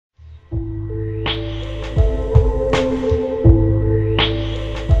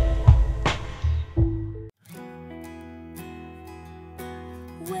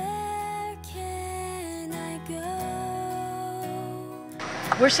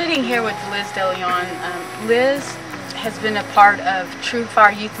We're sitting here with Liz DeLeon. Liz has been a part of True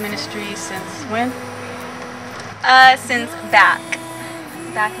Fire Youth Ministry since when? Since back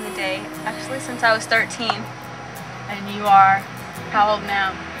in the day. Actually, since I was 13. And you are how old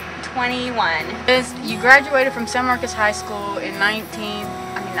now? 21. Liz, you graduated from San Marcos High School in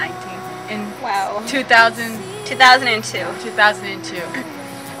 2002.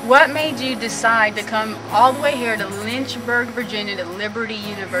 What made you decide to come all the way here to Lynchburg, Virginia, to Liberty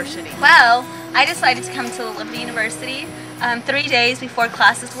University? Well, I decided to come to Liberty University 3 days before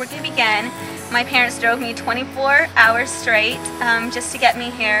classes were going to begin. My parents drove me 24 hours straight just to get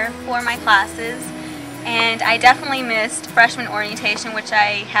me here for my classes. And I definitely missed freshman orientation, which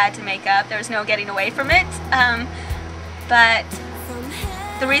I had to make up. There was no getting away from it. But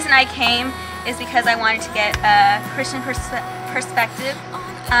the reason I came is because I wanted to get a Christian perspective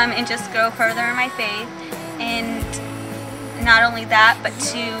and just grow further in my faith. And not only that, but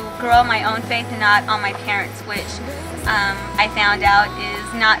to grow my own faith and not on my parents', which I found out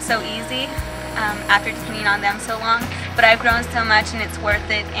is not so easy after depending on them so long. But I've grown so much and it's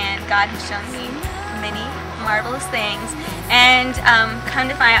worth it, and God has shown me many marvelous things. And come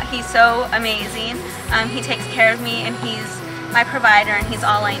to find out, He's so amazing. He takes care of me, and He's my provider, and He's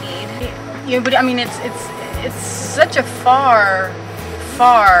all I need. Yeah, but I mean, it's such a far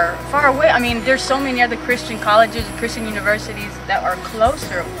away. I mean, there's so many other Christian colleges, Christian universities that are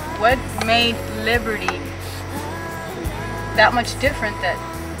closer. What made Liberty that much different that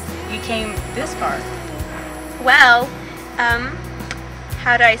you came this far? Well,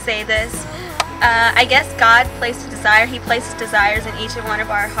 how do I say this? I guess God placed a desire. He places desires in each and one of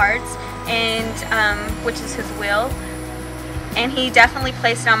our hearts, and which is His will. And He definitely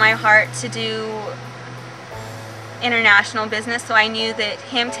placed it on my heart to do international business, so I knew that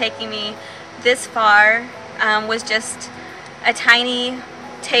Him taking me this far was just a tiny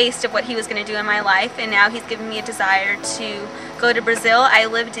taste of what He was going to do in my life. And now He's given me a desire to go to Brazil. I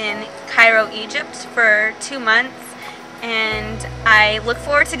lived in Cairo, Egypt for 2 months, and I look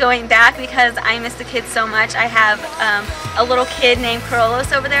forward to going back because I miss the kids so much. I have a little kid named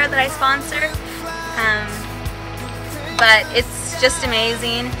Carlos over there that I sponsor. But it's just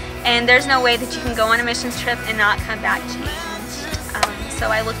amazing, and there's no way that you can go on a missions trip and not come back changed. So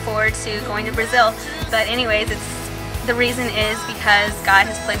I look forward to going to Brazil. But anyways, the reason is because God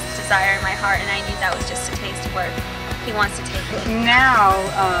has placed a desire in my heart, and I knew that was just a taste of where He wants to take me. Now,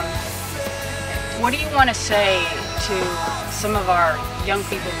 what do you want to say to some of our young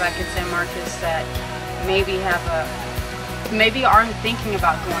people back in San Marcos that maybe aren't thinking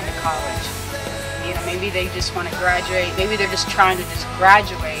about going to college? You know, maybe they just want to graduate. Maybe they're just trying to just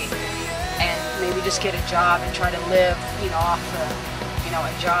graduate and maybe just get a job and try to live, off a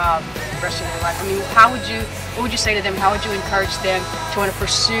job the rest of their life. I mean, what would you say to them? How would you encourage them to want to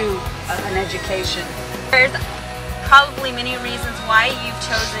pursue an education? There's probably many reasons why you've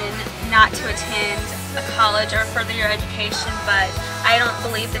chosen not to attend a college or further your education, but I don't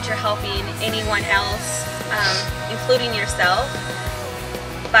believe that you're helping anyone else, including yourself,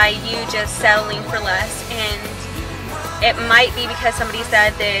 by you just settling for less. And it might be because somebody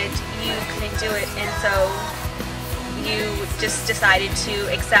said that you couldn't do it, and so you just decided to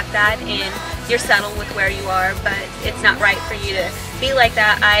accept that and you're settled with where you are, but it's not right for you to be like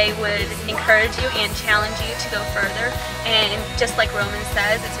that. I would encourage you and challenge you to go further, and just like Romans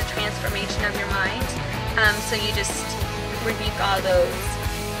says, it's a transformation of your mind. So you just rebuke all those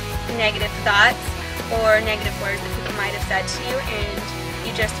negative thoughts or negative words that people might have said to you, and you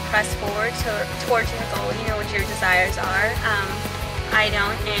just press forward towards your goal. You know what your desires are. I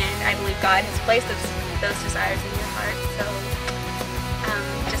don't, and I believe God has placed those desires in your heart. So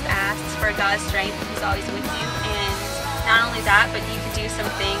just ask for God's strength. He's always with you. And not only that, but you could do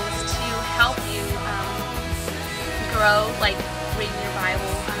some things to help you grow, like reading your Bible,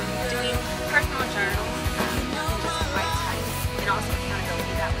 doing personal journals, and just quiet time, and also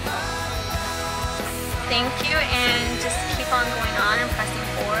accountability. That would help. Thank you, and just keep on going on and pressing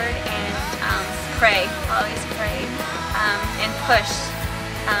forward, and pray, always pray, and push,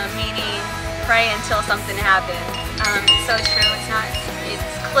 meaning pray until something happens. It's so true. It's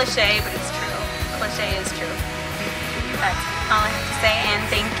cliche, but it's true. Cliche is true. That's all I have to say, and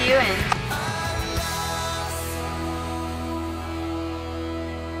thank you. And